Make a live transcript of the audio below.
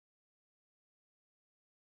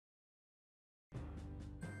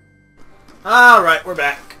Alright, we're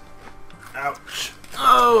back. Ouch.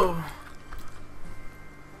 Oh.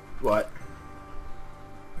 What?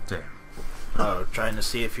 Damn. Oh, trying to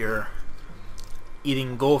see if your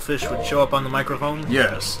eating goldfish would show up on the microphone?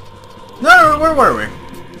 Yes. No, where were we?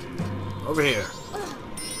 Over here.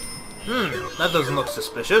 That doesn't look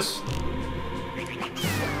suspicious.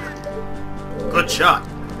 Good shot.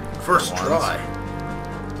 First try.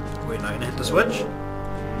 Wait, not gonna hit the switch?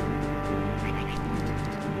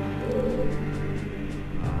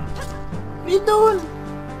 What are you doing?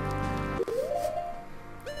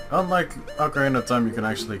 Unlike Ocarina of Time, you can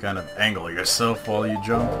actually kind of angle yourself while you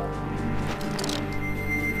jump.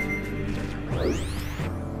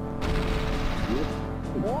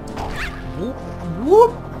 Whoop,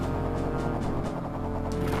 whoop.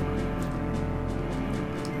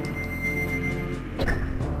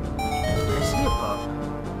 I see a pup.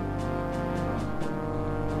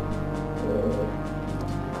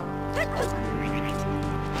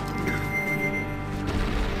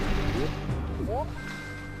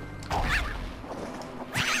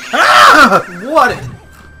 Ah!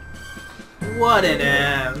 What an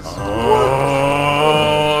ass.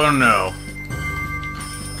 Oh no.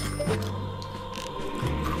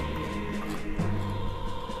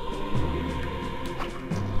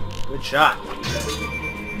 Good shot.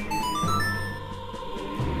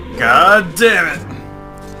 God damn it!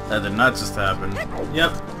 That did not just happen.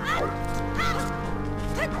 Yep.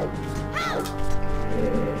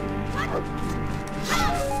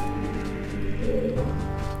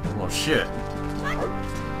 Well, shit.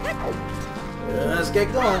 Let's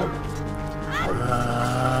get going.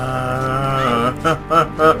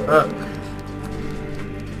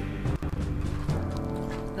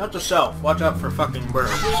 Note to self, watch out for fucking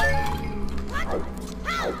birds.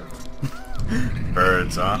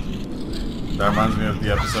 Birds, huh? That reminds me of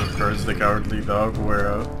the episode of Courage the Cowardly Dog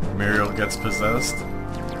where Muriel gets possessed.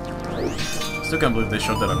 Still can't believe they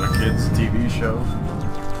showed that on a kids' TV show.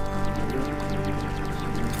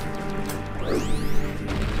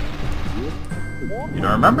 You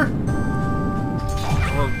don't remember?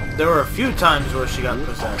 Well, there were a few times where she got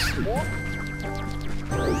possessed.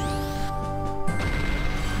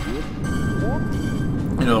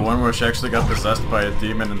 You know, the one where she actually got possessed by a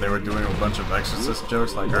demon and they were doing a bunch of exorcist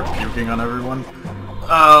jokes, like her puking on everyone?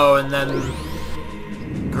 Oh, and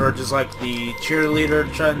then Courage is like the cheerleader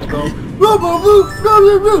trying to go. Yeah,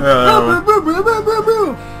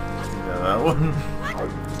 that one.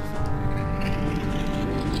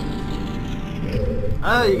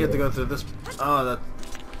 Ah, you get to go through this. Oh, that.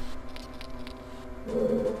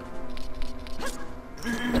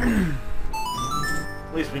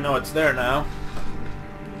 At least we know it's there now.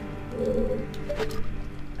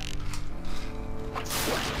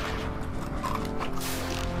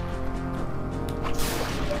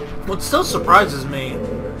 What still surprises me,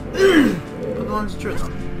 but the one's true though.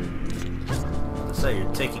 To say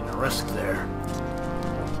you're taking a risk there.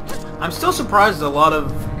 I'm still surprised that a lot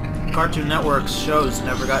of Cartoon Network's shows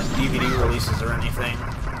never got DVD releases or anything.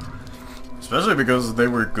 Especially because they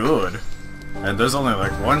were good. And there's only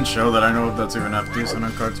like one show that I know of that's even half decent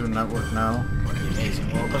on Cartoon Network now. The Amazing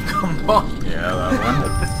World of Gumball. Yeah, that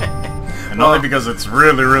one. And only because it's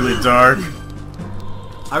really, really dark.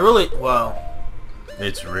 Well...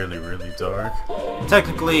 It's really, really dark.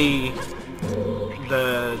 Technically,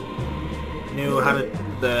 the new How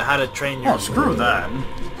to Train Your... Oh, screw that.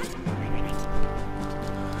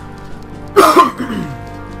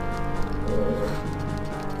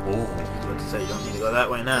 Oh, let's say you don't need to go that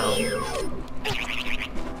way now.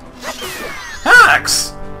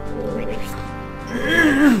 Hacks!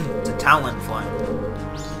 It's a Talon Flame.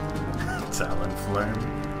 Talon Flame.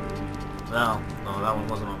 No, that one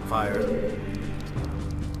wasn't on fire.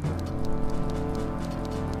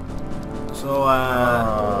 So,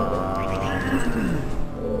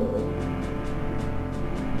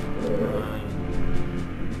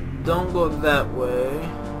 don't go that way.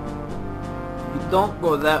 You don't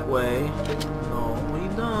go that way. No, what are you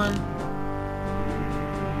doing?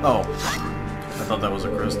 Oh. I thought that was a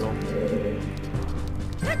crystal.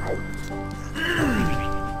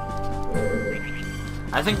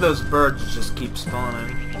 I think those birds just keep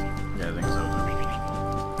spawning. Yeah, I think so too.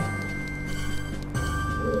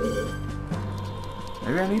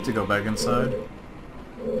 Maybe I need to go back inside.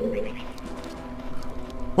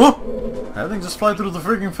 Whoa! That thing just fly through the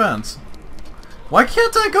freaking fence. Why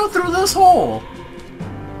can't I go through this hole?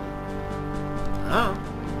 Oh.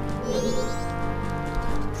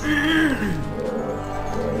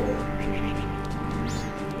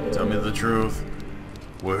 Tell me the truth.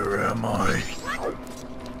 Where am I?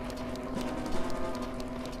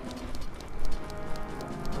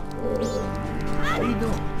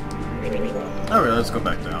 let's go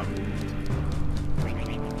back down.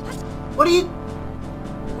 What are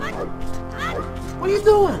you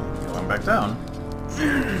doing? Going back down.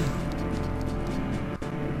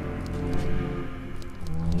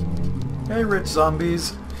 Hey, rich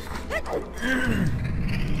zombies. There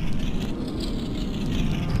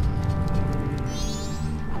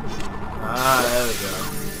we go.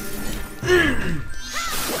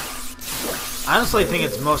 I honestly think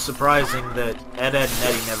it's most surprising that Ed, Edd and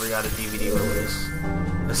Eddy never got a DVD release,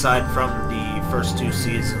 aside from the first 2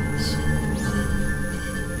 seasons.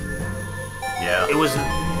 Yeah. It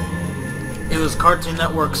was Cartoon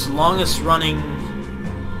Network's longest running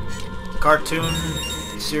cartoon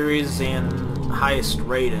series and highest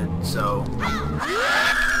rated, so...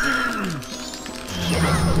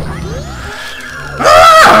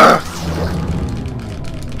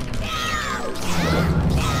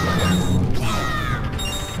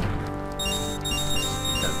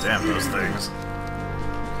 God damn those things.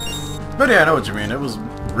 But yeah, I know what you mean. It was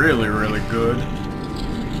really, really good.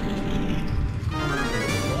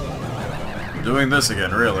 Doing this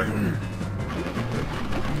again, really.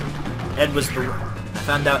 Ed was the... I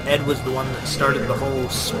found out Ed was the one that started the whole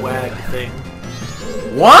swag thing.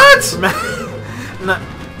 What?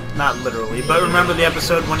 Not literally, but remember the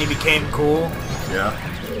episode when he became cool? Yeah.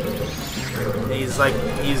 He's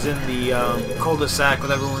in the cul-de-sac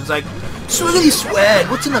with everyone's like, swiggity swag,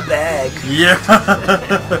 what's in the bag? Yeah.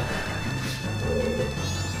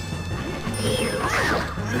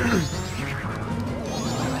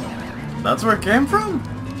 That's where it came from?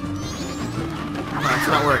 No, that's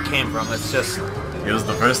not where it came from, it's just... He was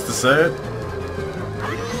the first to say it?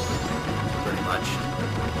 Pretty much.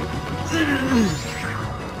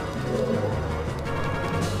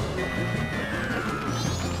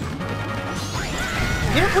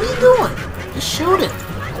 Yeah, what are you doing? Just shoot it.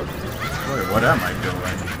 Wait, what am I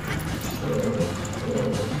doing?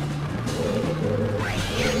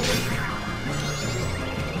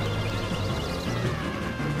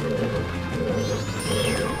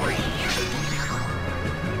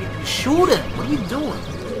 Shoot it! What are you doing?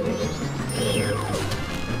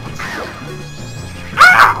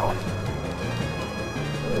 Ow!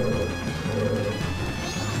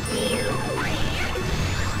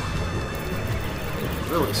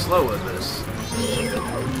 Really slow with this.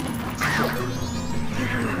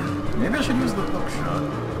 Maybe I should use the hook shot.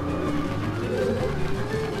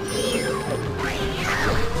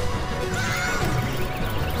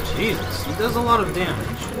 Jesus, he does a lot of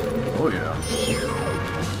damage. Oh yeah.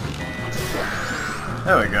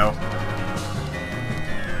 There we go.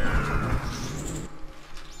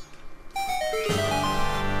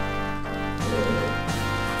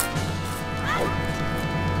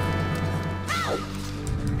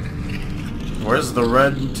 Where's the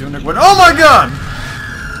red tunic? Oh my god!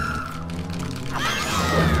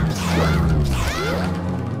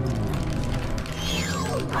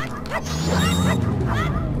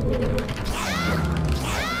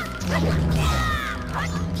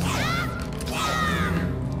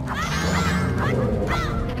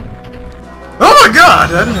 Oh my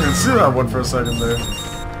god! I didn't even see that one for a second there.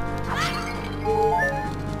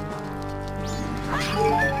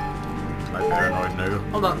 My paranoid knew.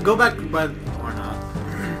 Hold on, go back by... or not.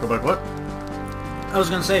 Go back what? I was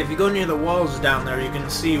gonna say, if you go near the walls down there, you can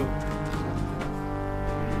see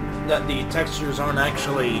that the textures aren't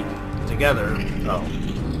actually together. Oh.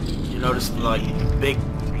 You notice the, like, big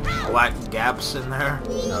black gaps in there?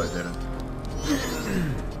 No, I didn't.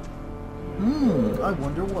 I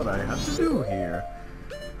wonder what I have to do here.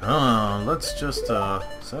 Let's just,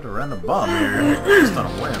 set a random bomb here. Just on a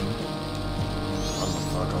whim. Run the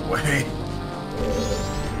fuck away.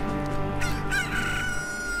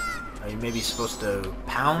 Are you maybe supposed to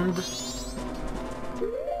pound?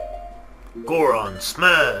 Goron,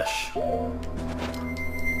 smash!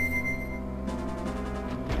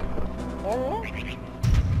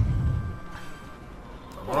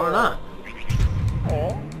 Or not.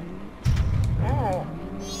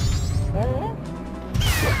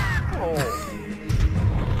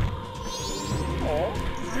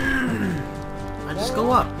 I just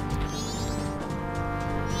go up.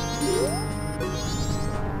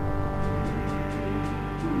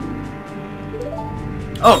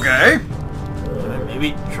 Okay.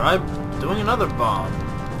 Maybe try doing another bomb.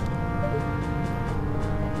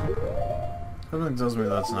 Something tells me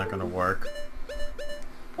that's not gonna work.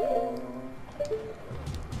 I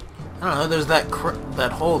don't know, there's that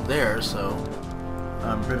hole there, so...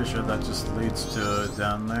 I'm pretty sure that just leads to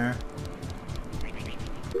down there.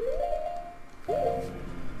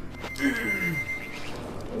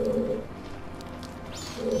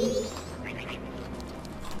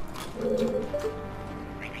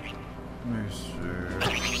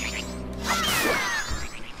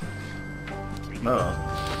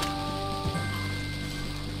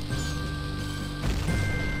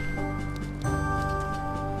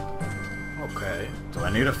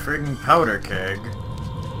 I need a freaking powder keg.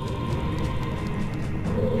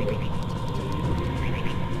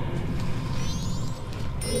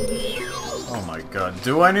 Oh my god,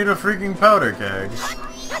 do I need a freaking powder keg?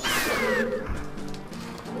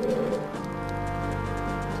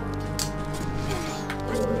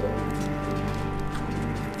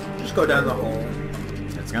 Just go down the hole.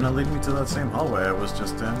 It's gonna lead me to that same hallway I was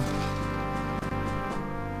just in.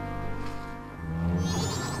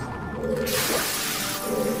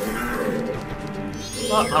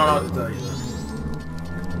 Oh, I don't know what to tell you.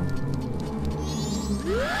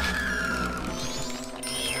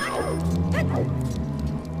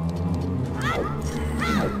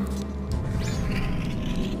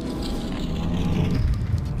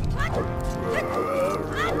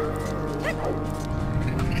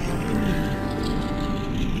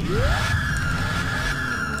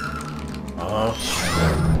 Oh.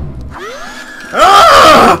 Ah!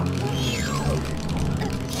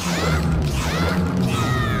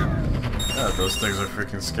 God, those things are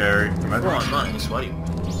freaking scary. Imagine, Nice. What do you?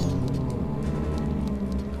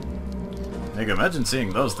 like, imagine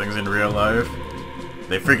seeing those things in real life.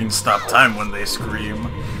 They freaking stop time when they scream.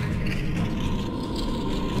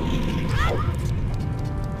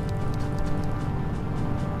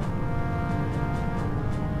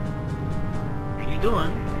 What are you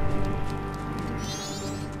doing?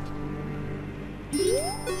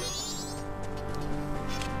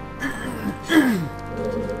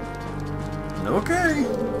 Okay.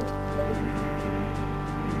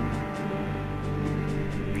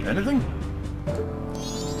 Anything?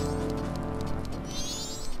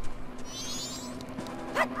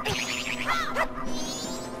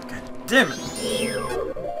 God damn it!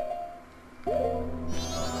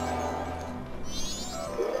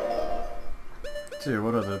 Let's see,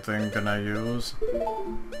 what other thing can I use?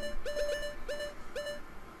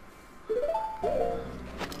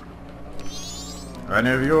 Are any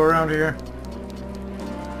of you around here?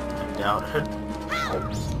 I doubt it.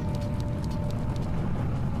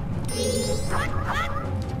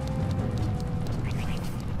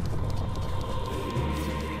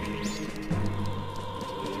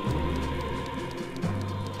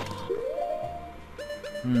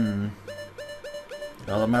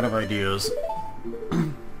 Well, I'm out of ideas.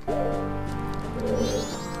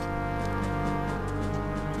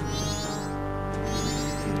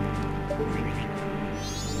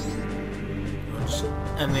 Let's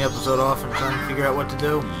end the episode off and try and figure out what to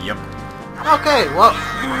do. Yep. Okay, well,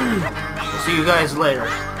 see you guys later.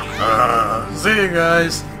 See you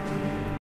guys.